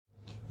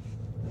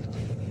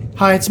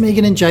Hi, it's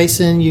Megan and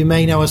Jason. You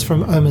may know us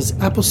from Oma's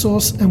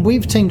Applesauce, and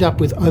we've teamed up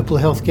with Opal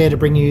Healthcare to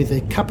bring you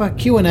the Cuppa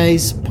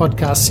Q&A's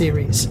podcast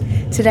series.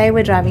 Today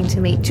we're driving to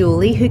meet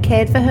Julie, who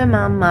cared for her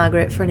mum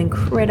Margaret for an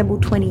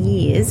incredible 20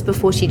 years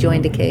before she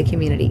joined a care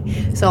community.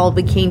 So I'll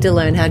be keen to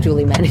learn how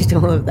Julie managed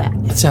all of that.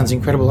 It sounds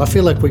incredible. I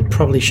feel like we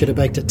probably should have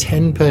baked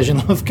 10 Persian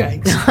love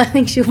cakes. I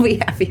think she'll be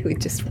happy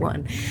with just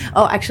one.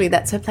 Oh, actually,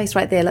 that's her place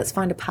right there. Let's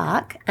find a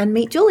park and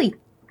meet Julie.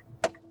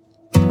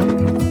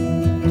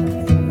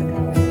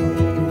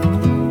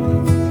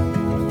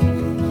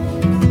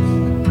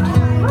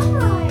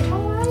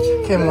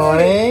 Good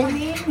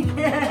morning.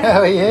 How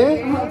are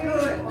you?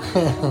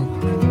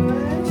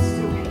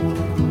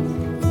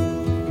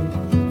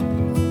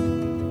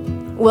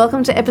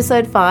 Welcome to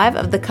episode 5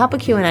 of the Cuppa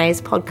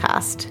Q&A's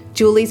podcast.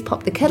 Julie's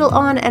popped the kettle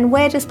on and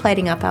we're just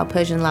plating up our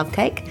Persian love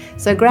cake.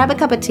 So grab a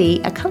cup of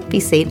tea, a comfy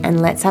seat, and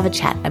let's have a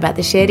chat about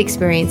the shared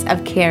experience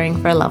of caring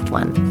for a loved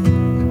one.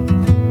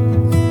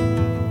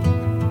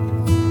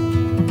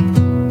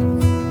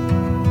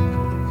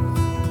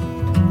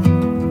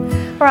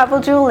 All right,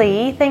 well,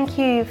 Julie, thank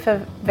you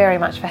very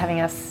much for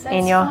having us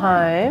in your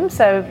home.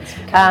 So,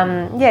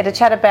 to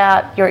chat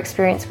about your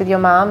experience with your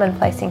mum and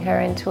placing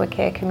her into a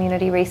care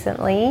community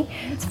recently.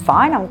 It's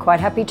fine. I'm quite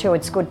happy to.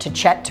 It's good to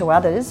chat to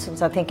others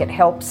because I think it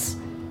helps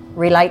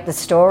relate the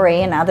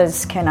story and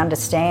others can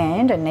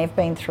understand and they've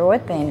been through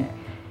it. Then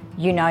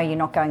you know you're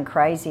not going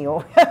crazy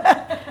or,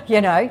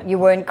 you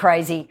weren't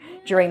crazy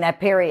during that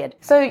period.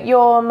 So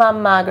your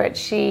mum, Margaret,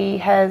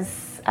 she's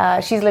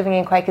living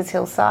in Quakers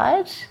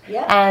Hillside.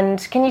 Yeah. And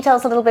can you tell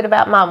us a little bit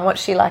about Mum?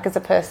 What's she like as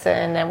a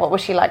person and what was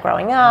she like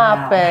growing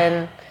up? Wow.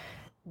 And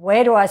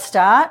where do I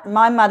start?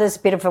 My mother's a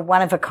bit of a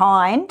one of a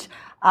kind.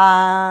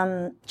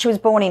 She was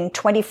born in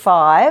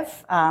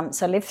 25,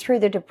 so lived through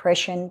the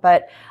Depression.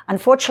 But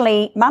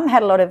unfortunately, Mum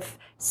had a lot of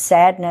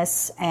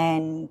sadness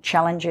and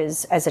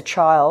challenges as a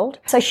child.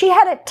 So she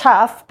had it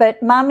tough,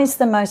 but Mum is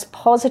the most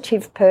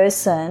positive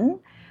person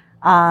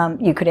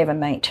you could ever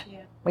meet.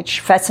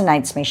 Which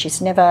fascinates me. She's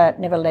never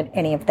let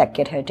any of that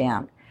get her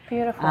down.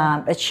 Beautiful.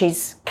 But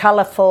she's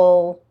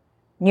colourful,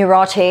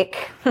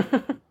 neurotic.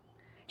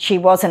 She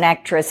was an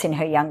actress in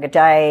her younger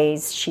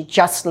days. She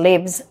just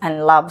lives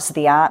and loves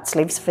the arts,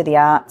 lives for the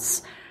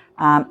arts.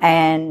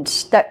 And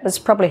that was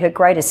probably her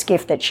greatest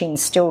gift that she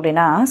instilled in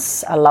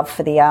us, a love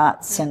for the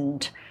arts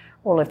and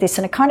all of this,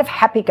 and a kind of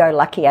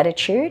happy-go-lucky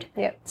attitude.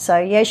 Yep. So,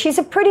 yeah, she's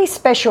a pretty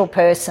special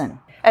person.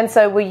 And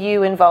so were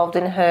you involved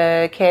in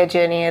her care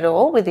journey at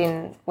all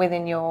within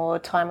your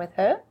time with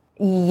her?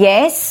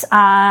 Yes.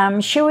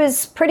 She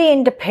was pretty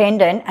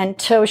independent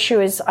until she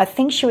was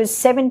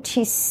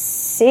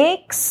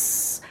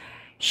 76.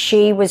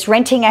 She was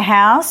renting a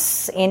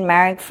house in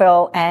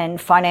Marrickville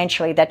and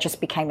financially that just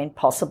became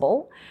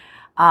impossible.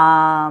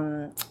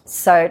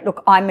 So,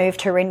 look, I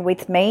moved her in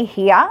with me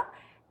here.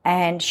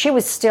 And she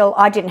was still,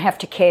 I didn't have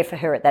to care for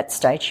her at that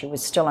stage. She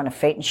was still on her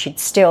feet and she'd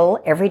still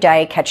every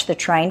day catch the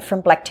train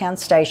from Blacktown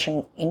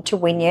Station into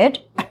Wynyard,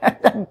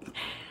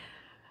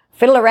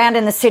 fiddle around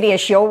in the city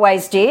as she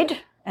always did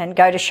and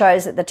go to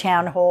shows at the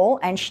town hall.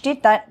 And she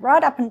did that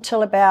right up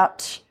until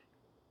about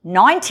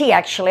 90,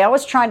 actually. I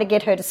was trying to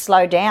get her to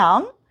slow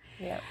down.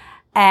 Yep.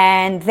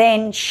 And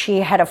then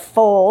she had a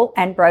fall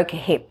and broke a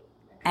hip.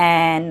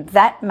 And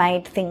that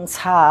made things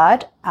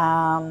hard.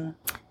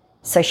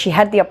 So she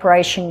had the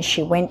operation,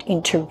 she went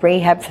into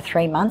rehab for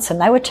 3 months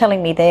and they were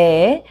telling me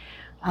there,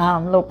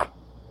 look,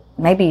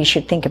 maybe you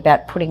should think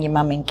about putting your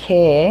mum in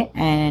care,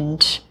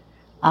 and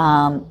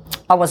I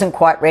wasn't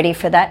quite ready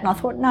for that and I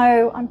thought,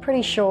 no, I'm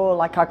pretty sure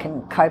like I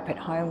can cope at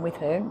home with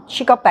her.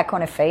 She got back on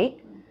her feet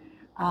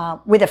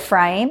with a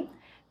frame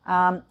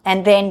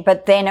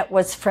but then it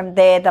was from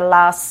there the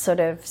last sort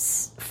of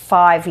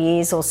 5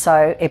 years or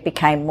so it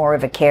became more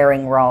of a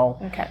caring role.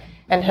 Okay.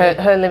 And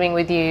her living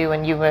with you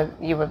and you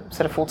were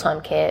sort of full-time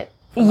care?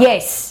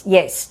 Yes,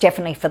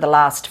 definitely for the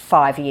last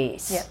 5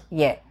 years.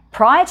 Yeah.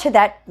 Prior to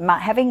that,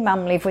 having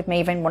Mum live with me,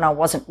 even when I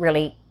wasn't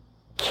really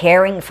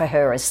caring for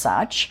her as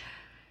such,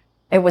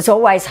 it was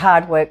always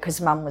hard work because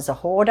Mum was a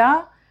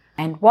hoarder.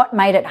 And what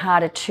made it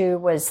harder too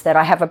was that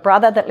I have a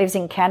brother that lives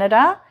in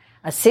Canada,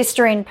 a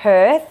sister in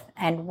Perth,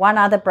 and one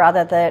other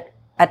brother that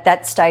at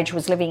that stage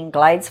was living in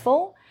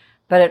Gladesville,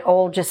 but it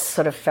all just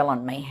sort of fell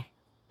on me.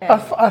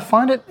 I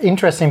find it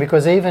interesting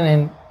because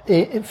even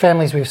in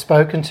families we've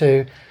spoken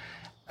to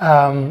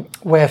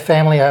where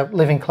family are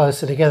living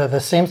closer together, there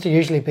seems to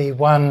usually be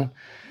one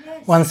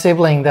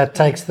sibling that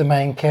takes the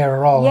main carer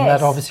role, and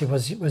that obviously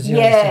was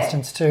your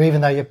instance too,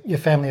 even though your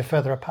family are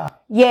further apart.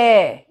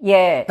 Yeah.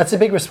 That's a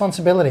big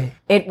responsibility.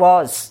 It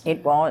was.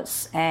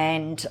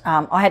 And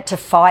I had to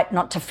fight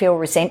not to feel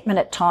resentment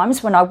at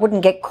times when I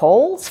wouldn't get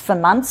calls for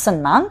months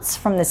and months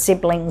from the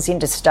siblings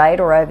interstate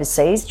or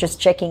overseas, just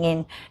checking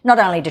in, not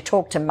only to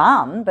talk to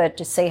Mum, but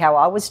to see how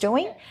I was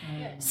doing.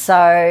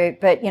 So,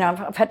 but,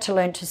 I've had to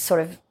learn to sort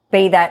of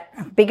be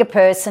that bigger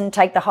person,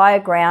 take the higher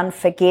ground,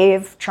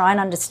 forgive, try and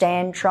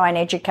understand, try and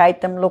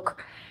educate them.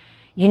 Look,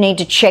 you need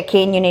to check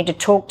in, you need to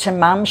talk to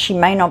Mum. She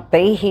may not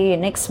be here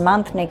next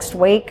month, next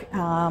week.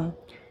 And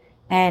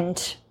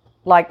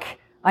like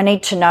I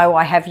need to know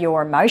I have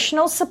your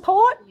emotional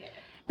support. Yeah.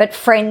 But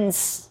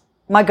friends,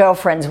 my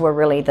girlfriends were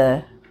really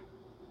the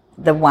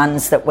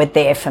ones that were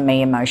there for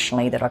me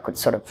emotionally, that I could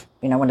sort of,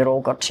 when it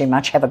all got too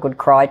much, have a good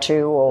cry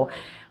to, or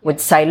would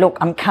say, look,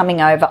 I'm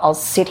coming over, I'll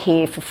sit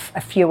here for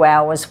a few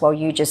hours while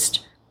you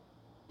just,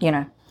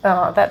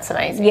 Oh, that's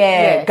amazing.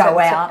 Go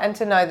out. And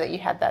to know that you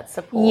had that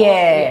support.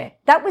 Yeah.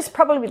 That was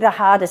probably the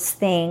hardest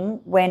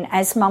thing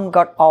as Mum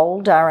got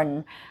older,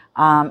 and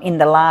in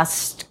the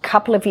last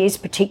couple of years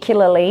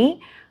particularly,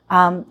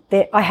 I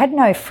had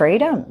no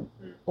freedom.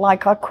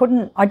 Like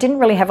I didn't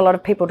really have a lot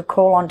of people to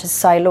call on to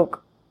say,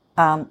 look,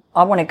 I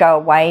want to go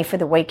away for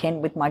the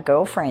weekend with my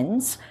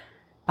girlfriends.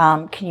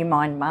 Can you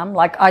mind, Mum?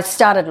 Like I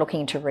started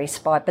looking into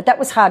respite, but that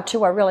was hard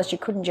too. I realised I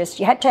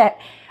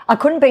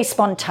couldn't be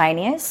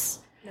spontaneous.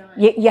 No.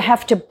 You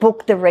have to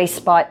book the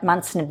respite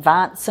months in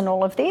advance and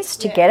all of this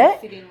to get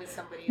it. Fit in with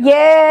somebody else.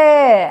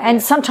 Yeah,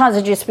 and sometimes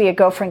it'd just be a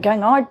girlfriend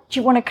going, oh, do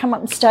you want to come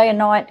up and stay a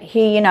night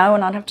here, and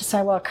I'd have to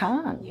say, well, I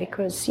can't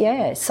because,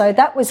 so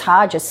that was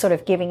hard, just sort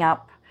of giving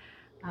up,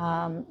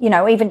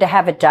 even to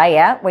have a day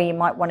out where you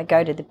might want to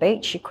go to the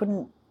beach, you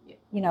couldn't,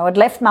 I'd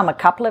left Mum a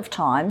couple of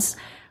times,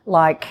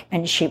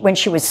 when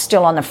she was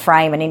still on the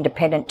frame and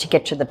independent to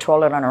get to the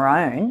toilet on her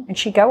own, and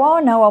she'd go, oh,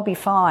 no, I'll be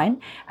fine.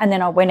 And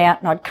then I went out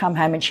and I'd come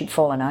home and she'd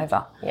fallen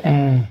over.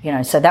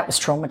 Yeah. So that was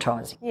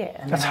traumatising.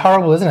 Yeah. That's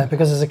horrible, isn't it?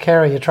 Because as a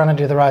carer, you're trying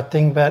to do the right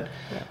thing, but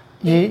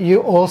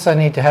you also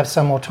need to have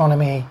some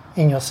autonomy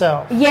in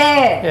yourself.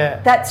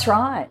 Yeah, that's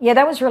right. Yeah,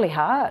 that was really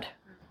hard.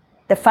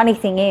 The funny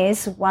thing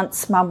is,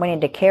 once Mum went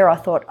into care, I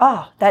thought,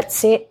 oh,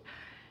 that's it.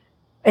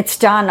 It's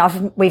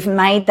done. We've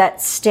made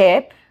that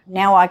step.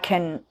 Now I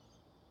can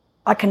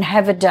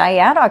have a day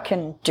out. I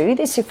can do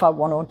this if I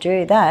want to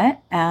do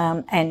that,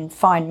 and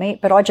find me.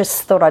 But I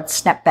just thought I'd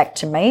snap back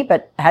to me,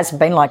 but it hasn't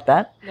been like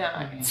that. No.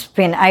 It's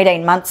been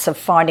 18 months of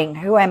finding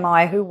who am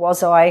I, who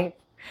was I,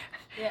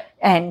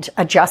 and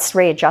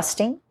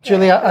readjusting.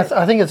 Julia,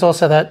 I think it's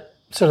also that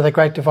sort of the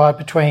great divide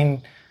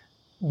between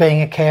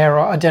being a carer,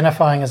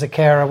 identifying as a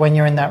carer when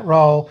you're in that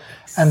role,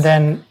 and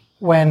then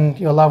when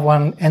your loved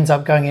one ends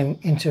up going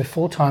into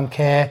full-time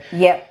care,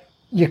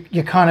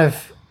 you kind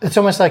of, it's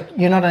almost like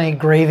you're not only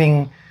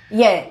grieving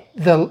I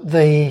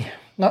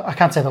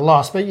can't say the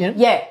loss, but you're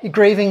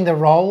grieving the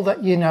role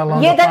that you're no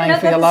longer playing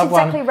for your loved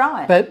one. That's exactly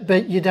right.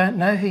 But you don't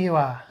know who you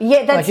are.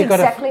 Yeah, that's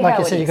exactly how it is. Like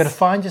you said, you've got to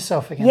find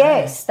yourself again.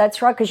 Yes,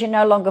 that's right, because you're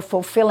no longer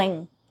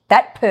fulfilling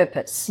that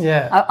purpose.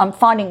 Yeah. I'm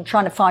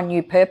trying to find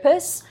new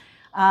purpose.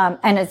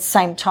 And at the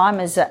same time,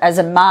 as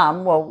a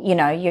mum, well,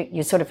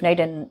 you sort of need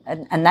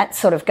and that's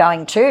sort of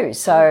going too.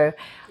 So,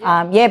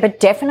 but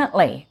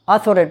definitely, I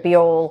thought it'd be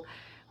all,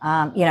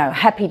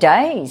 happy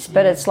days,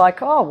 but it's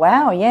like, oh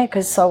wow,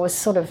 because I was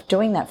sort of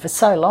doing that for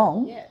so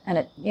long,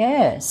 and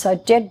so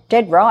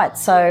dead right.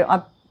 So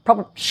I'm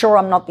probably sure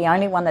I'm not the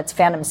only one that's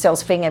found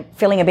themselves feeling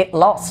a bit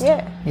lost.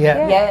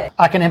 Yeah.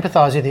 I can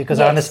empathise with you because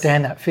I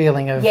understand that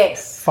feeling of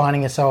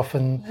finding yourself,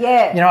 and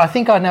I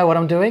think I know what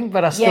I'm doing,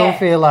 but I still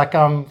feel like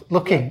I'm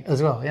looking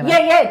as well.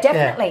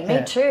 Definitely.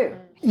 Me too.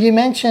 You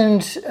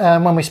mentioned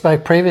when we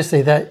spoke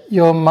previously that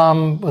your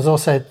mum was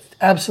also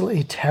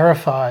absolutely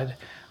terrified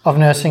of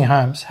nursing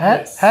homes.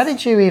 How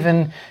did you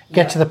even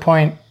get to the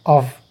point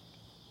of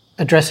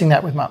addressing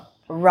that with Mum?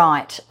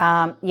 Right.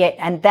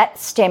 And that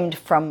stemmed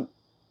from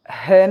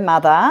her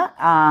mother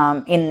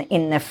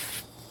in the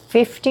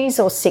 50s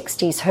or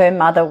 60s. Her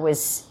mother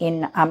was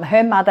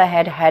her mother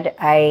had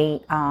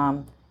a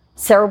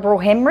cerebral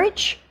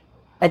hemorrhage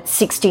at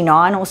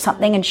 69 or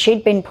something, and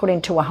she'd been put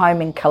into a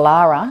home in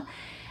Kalara.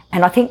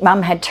 And I think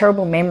Mum had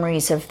terrible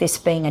memories of this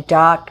being a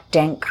dark,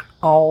 dank,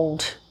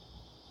 old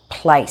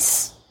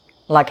place,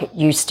 like it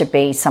used to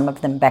be, some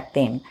of them back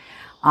then.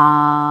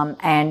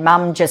 And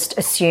Mum just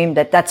assumed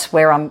that's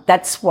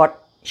what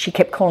she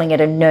kept calling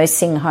it, a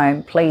nursing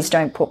home. Please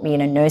don't put me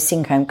in a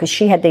nursing home, because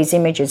she had these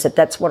images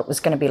that's what it was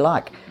going to be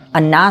like. A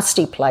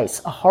nasty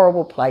place, a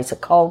horrible place, a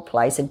cold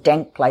place, a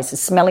dank place, a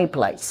smelly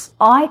place.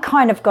 I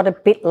kind of got a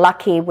bit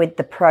lucky with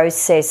the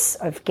process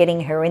of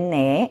getting her in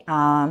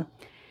there,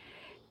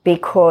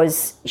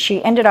 because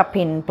she ended up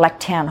in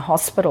Blacktown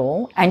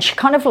Hospital and she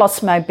kind of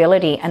lost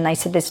mobility, and they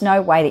said there's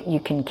no way that you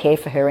can care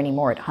for her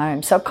anymore at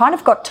home. So it kind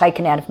of got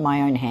taken out of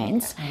my own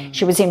hands.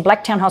 She was in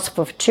Blacktown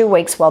Hospital for 2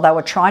 weeks while they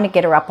were trying to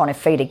get her up on her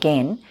feet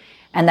again,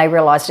 and they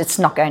realised it's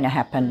not going to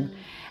happen.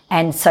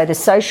 And so the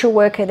social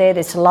worker there,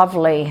 this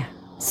lovely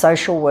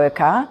social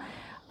worker,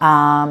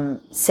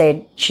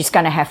 said she's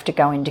going to have to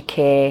go into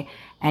care,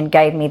 and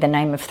gave me the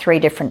name of 3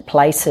 different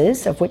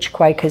places, of which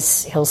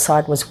Quakers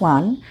Hillside was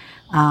one.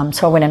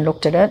 So I went and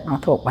looked at it, and I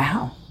thought,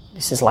 wow,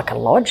 this is like a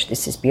lodge.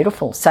 This is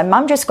beautiful. So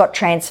Mum just got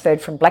transferred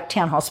from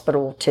Blacktown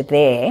Hospital to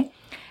there.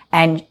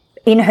 And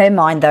in her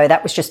mind, though,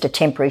 that was just a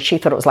temporary. She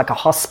thought it was like a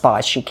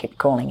hospice, she kept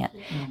calling it.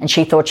 And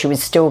she thought she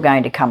was still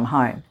going to come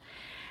home.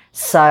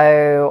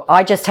 So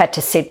I just had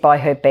to sit by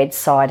her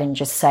bedside and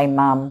just say,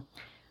 Mum,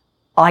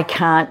 I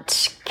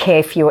can't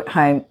care for you at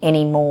home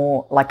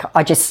anymore. Like,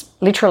 I just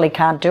literally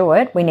can't do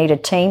it. We need a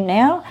team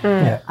now.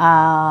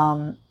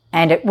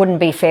 and it wouldn't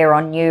be fair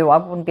on you. I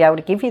wouldn't be able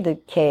to give you the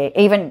care.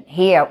 Even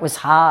here, it was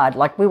hard.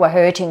 Like, we were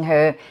hurting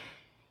her,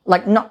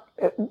 like, not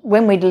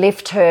when we'd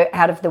lift her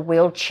out of the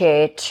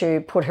wheelchair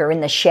to put her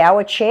in the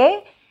shower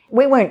chair.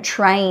 We weren't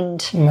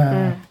trained,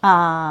 trained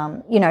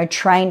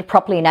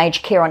properly in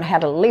aged care on how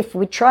to lift.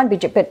 We'd try and be,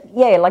 but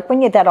yeah, like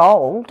when you're that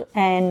old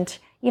and,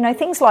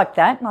 things like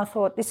that. And I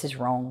thought, this is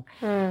wrong.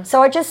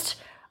 So I just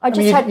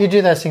you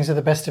do those things with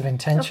the best of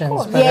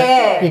intentions,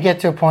 but you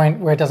get to a point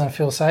where it doesn't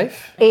feel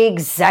safe.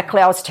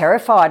 Exactly. I was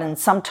terrified. And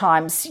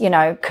sometimes,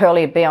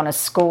 Curly would be on a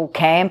school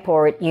camp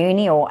or at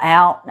uni or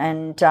out,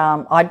 and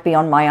I'd be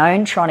on my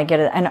own trying to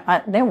get it. And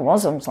I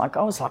was like,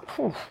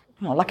 phew.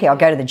 Oh, lucky I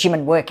go to the gym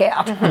and work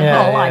out.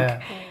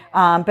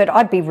 But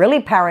I'd be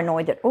really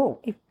paranoid that,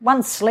 if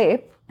one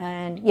slip,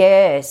 and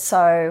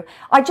so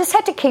I just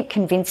had to keep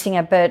convincing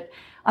her. But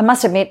I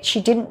must admit,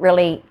 she didn't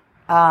really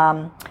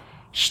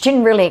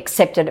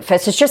accept it at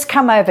first. It's just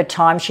come over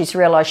time. She's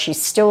realised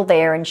she's still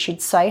there, and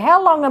she'd say,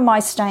 "How long am I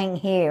staying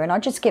here?" And I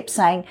just kept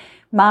saying,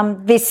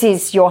 "Mum, this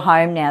is your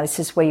home now. This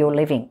is where you're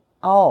living."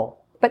 Oh,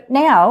 but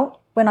now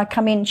when I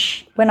come in,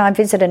 when I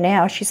visit her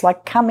now, she's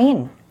like, "Come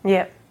in."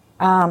 Yeah.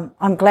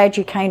 I'm glad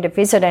you came to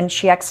visit, and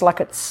she acts like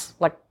it's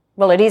like,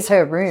 well, it is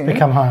her room. It's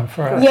become home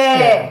for her.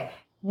 Yeah.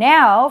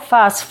 Now,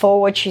 fast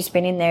forward, she's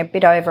been in there a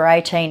bit over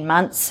 18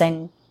 months,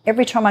 and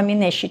every time I'm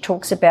in there, she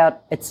talks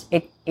about the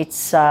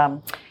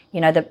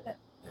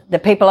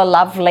people are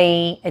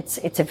lovely.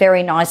 It's a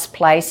very nice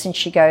place, and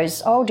she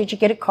goes, "Oh, did you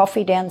get a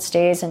coffee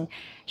downstairs?" And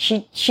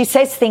she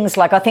says things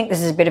like, I think this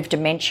is a bit of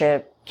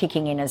dementia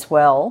kicking in as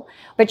well,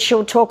 but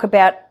she'll talk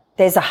about,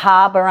 there's a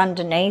harbour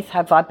underneath.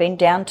 Have I been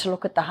down to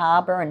look at the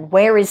harbour? And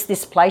where is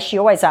this place? She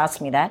always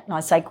asks me that. And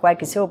I say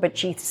Quakers Hill, but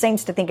she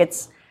seems to think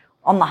it's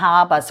on the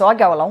harbour. So I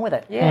go along with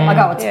it. Yeah. I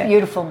go, it's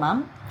beautiful,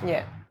 Mum.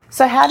 Yeah.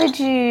 So how did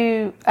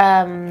you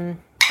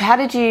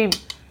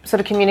sort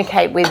of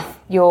communicate with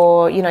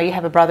your, you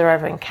have a brother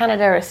over in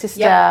Canada, a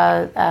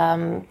sister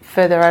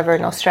further over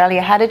in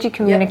Australia. How did you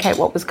communicate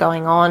what was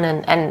going on,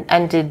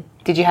 and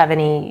did you have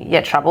any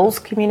troubles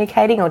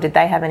communicating, or did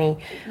they have any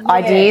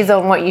ideas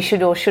on what you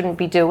should or shouldn't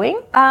be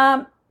doing?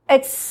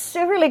 It's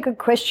a really good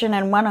question,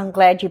 and one I'm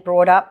glad you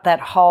brought up.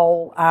 That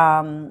whole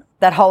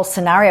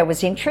scenario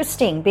was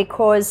interesting,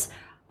 because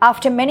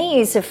after many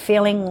years of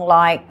feeling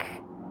like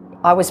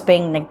I was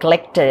being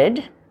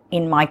neglected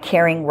in my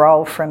caring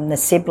role from the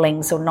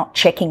siblings, or not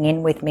checking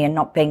in with me and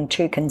not being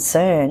too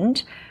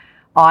concerned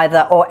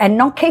either, and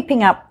not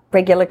keeping up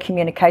regular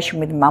communication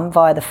with Mum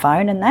via the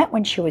phone and that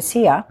when she was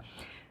here,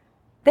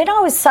 then I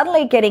was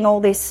suddenly getting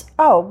all this,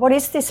 what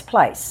is this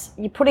place?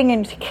 You're putting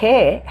into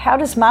care. How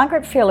does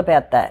Margaret feel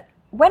about that?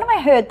 When I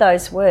heard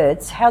those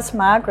words, how's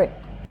Margaret,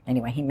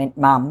 anyway, he meant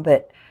Mum,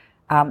 but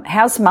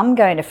how's Mum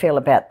going to feel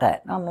about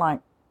that? I'm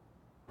like,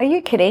 are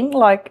you kidding?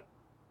 Like,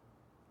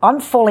 I'm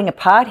falling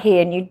apart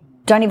here and you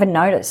don't even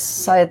notice.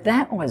 So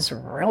that was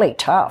really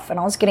tough. And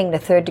I was getting the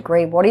third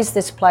degree. What is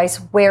this place?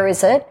 Where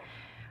is it?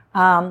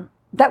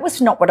 That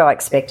was not what I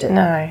expected.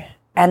 No.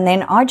 And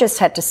then I just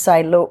had to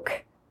say,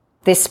 look,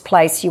 this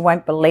place, you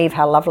won't believe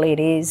how lovely it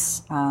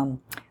is.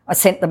 I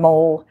sent them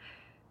all,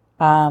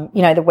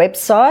 the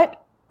website.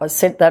 I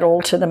sent that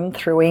all to them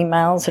through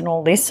emails and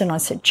all this, and I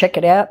said, check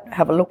it out,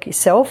 have a look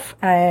yourself.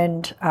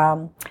 And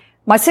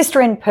my sister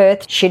in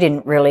Perth, she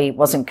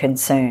wasn't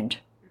concerned,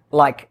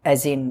 like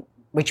as in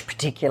which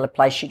particular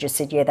place. She just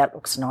said, yeah, that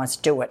looks nice,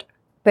 do it.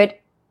 But,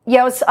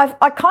 yeah,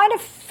 I kind of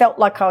felt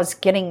like I was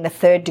getting the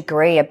third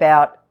degree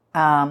about,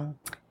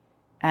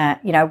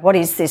 what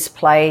is this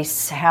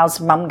place? How's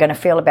Mum going to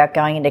feel about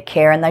going into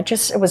care? And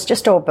it was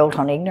just all built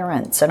on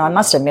ignorance. And I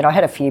must admit, I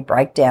had a few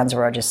breakdowns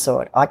where I just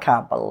thought, I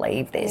can't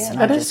believe this.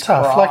 Yeah, and it is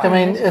tough. Cried. Like, I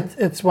mean,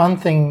 it's one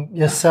thing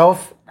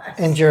yourself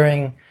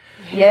enduring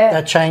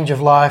that change of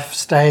life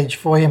stage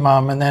for your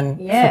mum, and then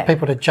for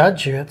people to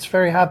judge you, it's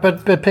very hard.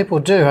 But people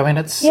do. I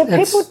mean,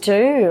 people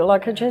do.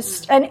 Like, I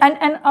just and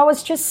I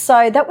was just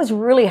that was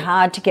really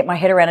hard to get my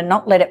head around and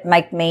not let it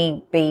make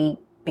me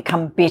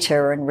become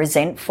bitter and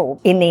resentful.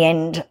 In the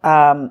end,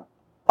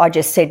 I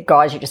just said,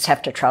 guys, you just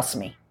have to trust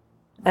me.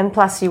 And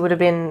plus, you would have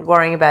been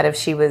worrying about if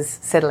she was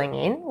settling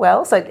in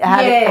well. So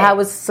how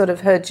was sort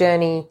of her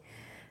journey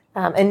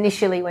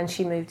initially when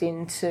she moved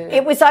into?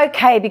 It was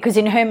okay, because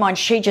in her mind,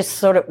 she just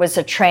thought it was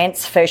a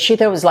transfer. She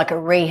thought it was like a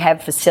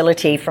rehab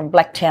facility from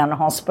Blacktown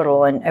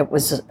Hospital, and it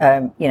was,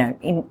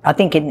 I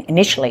think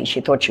initially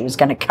she thought she was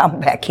going to come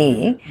back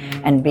here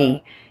and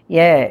be,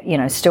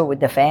 still with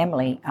the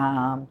family.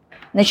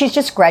 And then she's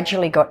just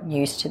gradually gotten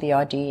used to the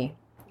idea.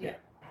 Yeah.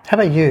 How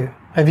about you?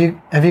 Have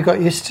you got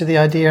used to the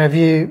idea?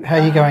 How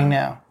are you going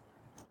now?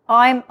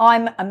 I've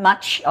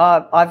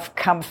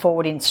come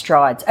forward in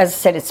strides. As I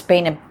said, it's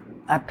been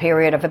a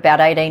period of about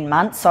 18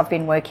 months. I've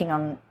been working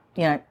on,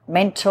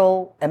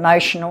 mental,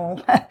 emotional,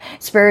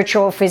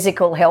 spiritual,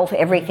 physical health,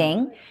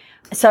 everything.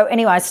 So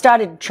anyway, I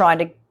started trying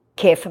to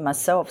care for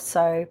myself.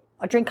 So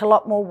I drink a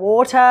lot more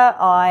water.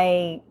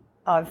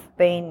 I've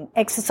been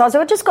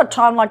exercising. I've just got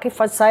time, like if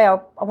I say I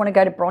want to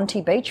go to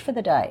Bronte Beach for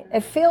the day. I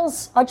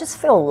just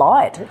feel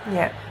light.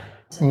 Yeah.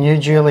 New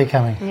Julie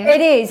coming. Yeah.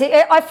 It is.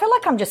 I feel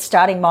like I'm just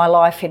starting my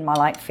life in my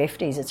late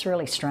 50s. It's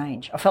really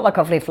strange. I felt like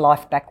I've lived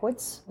life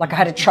backwards. Like I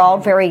had a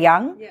child very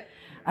young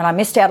and I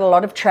missed out a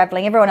lot of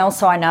travelling. Everyone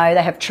else I know,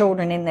 they have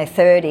children in their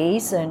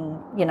 30s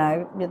and, you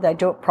know, they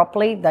do it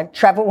properly. They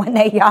travel when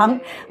they're young.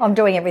 I'm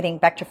doing everything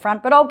back to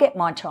front, but I'll get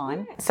my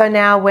time. So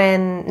now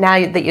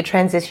that you're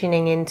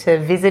transitioning into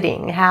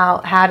visiting, how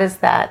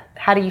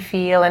do you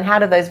feel and how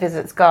do those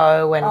visits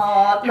go and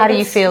how do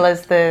you feel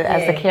as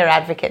the care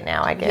advocate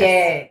now, I guess?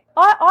 Yeah.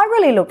 I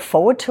really look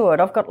forward to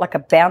it. I've got like a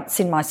bounce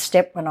in my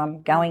step when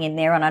I'm going in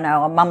there and I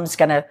know mum's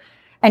going to,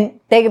 and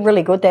they're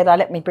really good there. They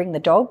let me bring the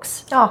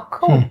dogs. Oh,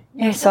 cool.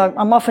 Yeah, so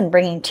I'm often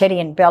bringing Teddy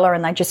and Bella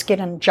and they just get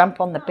and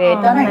jump on the bed.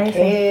 Oh, they don't amazing.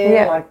 care.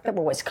 Yeah. Like, they're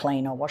always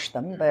clean. I wash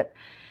them.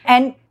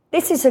 And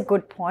this is a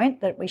good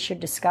point that we should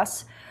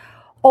discuss.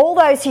 All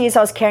those years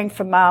I was caring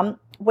for Mum,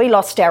 we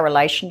lost our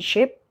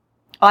relationship.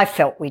 I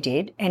felt we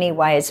did.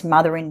 Anyway, as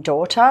mother and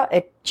daughter,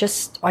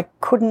 I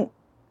couldn't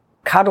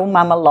cuddle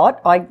Mum a lot.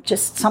 I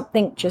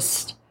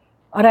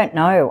don't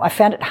know. I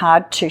found it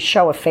hard to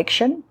show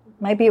affection.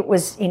 Maybe it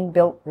was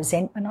inbuilt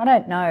resentment. I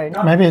don't know.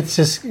 Maybe it's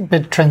just a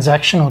bit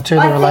transactional to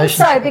the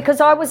relationship. I think so,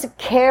 because I was a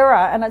carer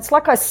and it's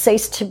like I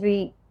ceased to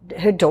be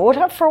her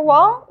daughter for a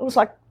while. It was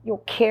like your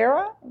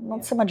carer,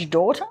 not so much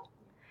daughter.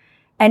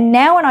 And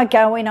now when I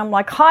go in, I'm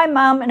like, hi,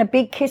 Mum, and a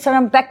big kiss, and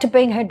I'm back to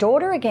being her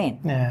daughter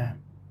again. Yeah.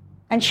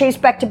 And she's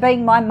back to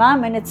being my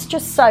mum, and it's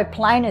just so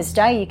plain as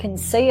day. You can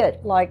see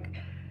it, like,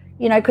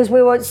 you know, because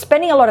we were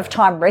spending a lot of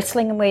time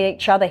wrestling with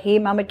each other here.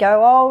 Mum would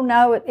go, oh,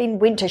 no, in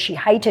winter she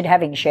hated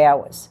having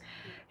showers.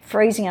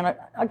 Freezing, and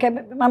I go,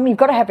 Mum, you've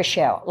got to have a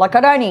shower. Like,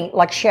 I'd only,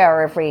 like,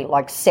 shower every,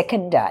 like,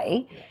 second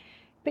day.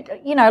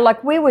 But, you know,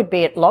 like, we would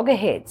be at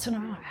loggerheads, and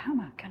I'm like, how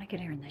am I going to get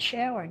her in the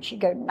shower? And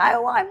she'd go,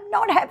 no, I'm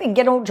not having,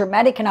 get all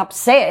dramatic and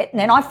upset. And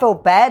then I feel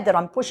bad that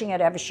I'm pushing her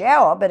to have a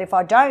shower, but if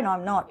I don't,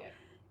 I'm not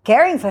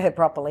caring for her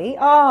properly.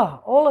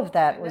 Oh, all of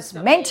that was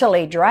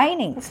mentally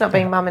draining. It's not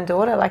being mum and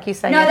daughter, like you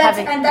say. No,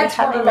 that's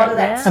what a lot of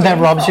that. And that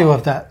robs you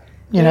of that.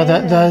 You know,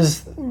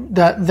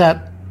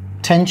 that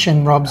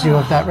tension robs you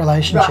of that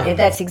relationship. Right,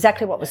 that's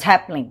exactly what was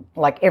happening.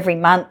 Like every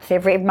month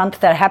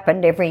that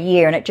happened, every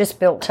year, and it just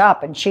built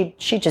up. And she'd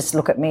just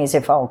look at me as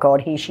if, oh God,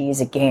 here she is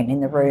again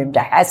in the room to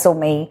hassle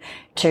me,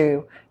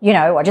 to, you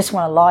know, I just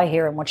want to lie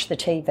here and watch the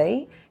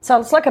TV. So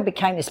it's like I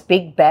became this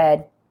big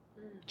bad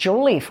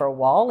Julie for a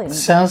while.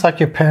 Sounds like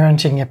you're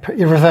parenting,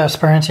 you're reverse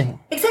parenting.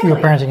 Exactly. You're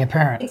parenting a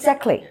parent.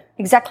 Exactly.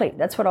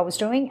 That's what I was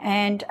doing.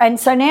 And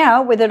so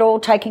now, with it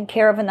all taken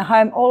care of in the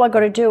home, all I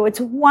got to do,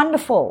 it's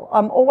wonderful.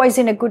 I'm always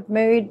in a good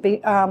mood,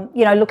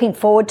 you know, looking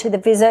forward to the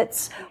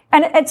visits.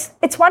 And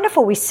it's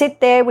wonderful. We sit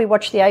there, we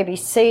watch the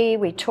ABC,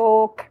 we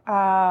talk.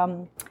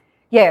 A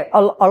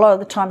lot of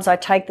the times I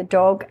take the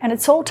dog, and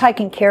it's all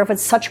taken care of.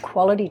 It's such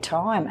quality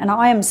time. And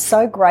I am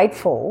so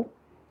grateful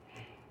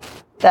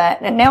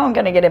that, and now I'm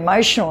going to get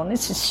emotional, and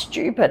this is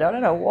stupid, I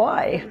don't know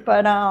why,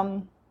 but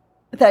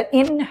that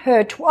in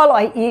her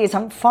twilight years,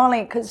 I'm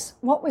finally, because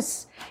what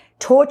was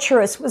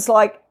torturous was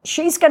like,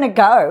 she's going to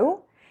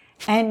go,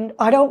 and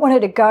I don't want her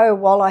to go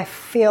while I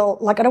feel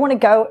like, I don't want to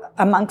go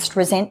amongst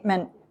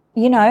resentment,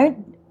 you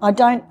know. I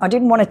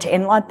didn't want it to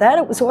end like that.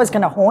 It was always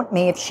going to haunt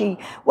me.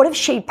 What if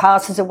she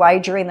passes away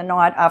during the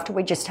night after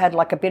we just had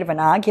like a bit of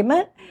an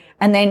argument?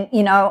 And then,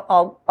 you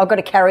know, I've got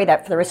to carry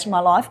that for the rest of my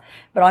life.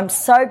 But I'm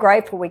so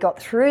grateful we got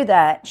through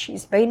that.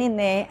 She's been in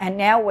there, and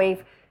now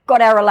we've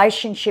got our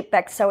relationship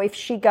back. So if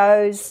she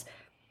goes,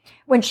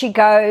 when she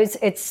goes,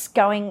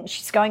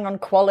 she's going on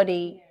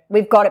quality.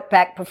 We've got it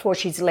back before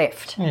she's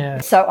left. Yeah.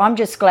 So I'm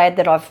just glad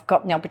that I've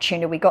gotten the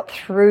opportunity. We got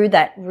through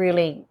that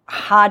really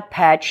hard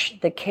patch.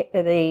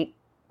 The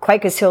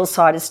Quakers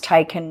Hillside has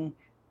taken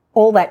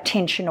all that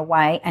tension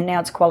away, and now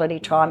it's quality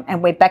time,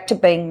 and we're back to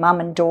being mum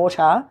and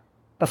daughter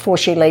before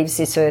she leaves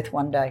this earth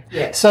one day.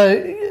 Yeah.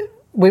 So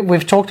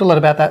we've talked a lot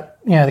about that,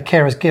 you know, the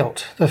carer's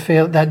guilt,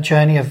 that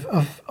journey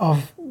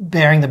of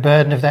bearing the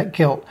burden of that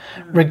guilt,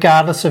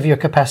 regardless of your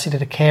capacity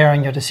to care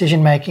and your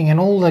decision making and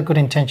all the good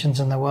intentions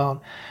in the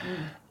world.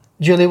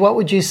 Julie, what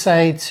would you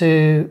say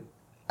to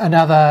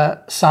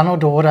another son or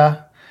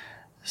daughter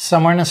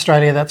somewhere in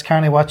Australia that's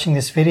currently watching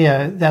this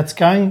video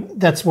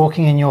that's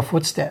walking in your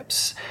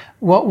footsteps?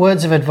 What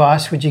words of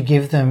advice would you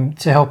give them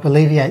to help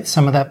alleviate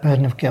some of that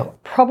burden of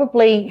guilt?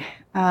 Probably,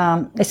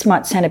 this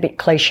might sound a bit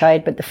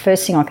cliched, but the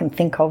first thing I can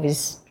think of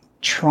is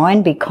try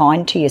and be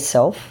kind to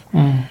yourself,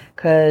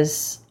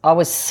 because I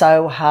was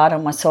so hard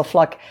on myself.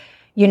 Like,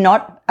 you're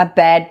not a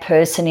bad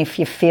person if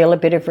you feel a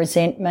bit of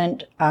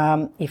resentment,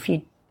 if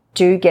you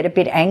do get a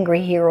bit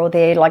angry here or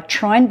there. Like,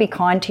 try and be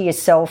kind to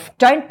yourself.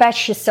 Don't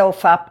bash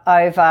yourself up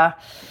over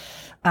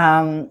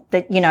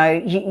that, you know,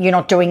 you're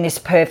not doing this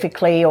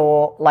perfectly,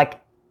 or like,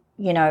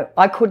 you know,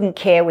 I couldn't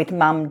care with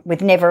mum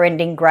with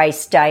never-ending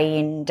grace day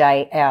in,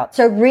 day out.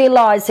 So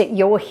realise that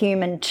you're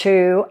human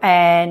too,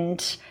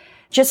 and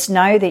just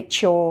know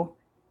that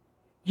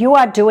you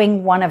are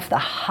doing one of the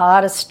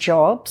hardest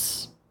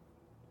jobs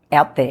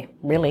out there,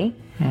 really.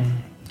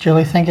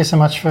 Julie, thank you so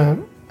much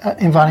for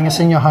inviting us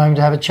in your home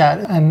to have a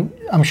chat. And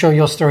I'm sure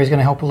your story is going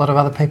to help a lot of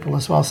other people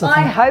as well. So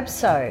I hope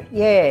so.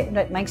 Yeah,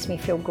 that makes me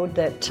feel good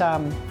that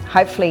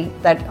hopefully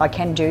that I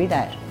can do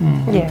that.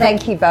 Yeah.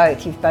 Thank you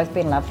both. You've both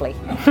been lovely.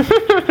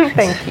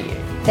 Thank you.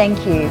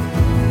 Thank you.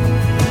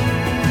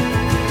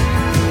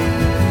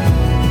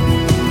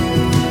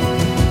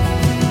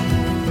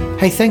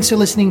 Hey, thanks for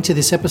listening to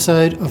this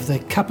episode of the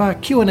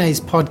Cuppa Q&A's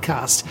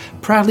podcast,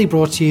 proudly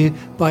brought to you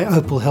by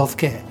Opal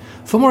Healthcare.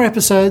 For more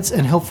episodes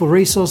and helpful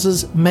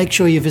resources, make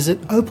sure you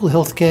visit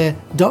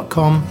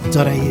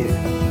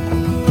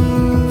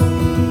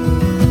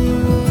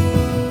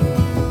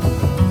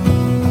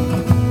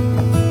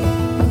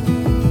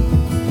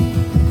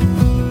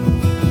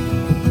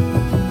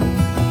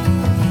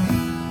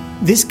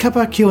This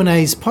Cuppa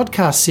Q&A's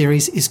podcast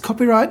series is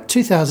copyright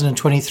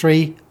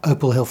 2023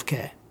 Opal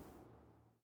Healthcare.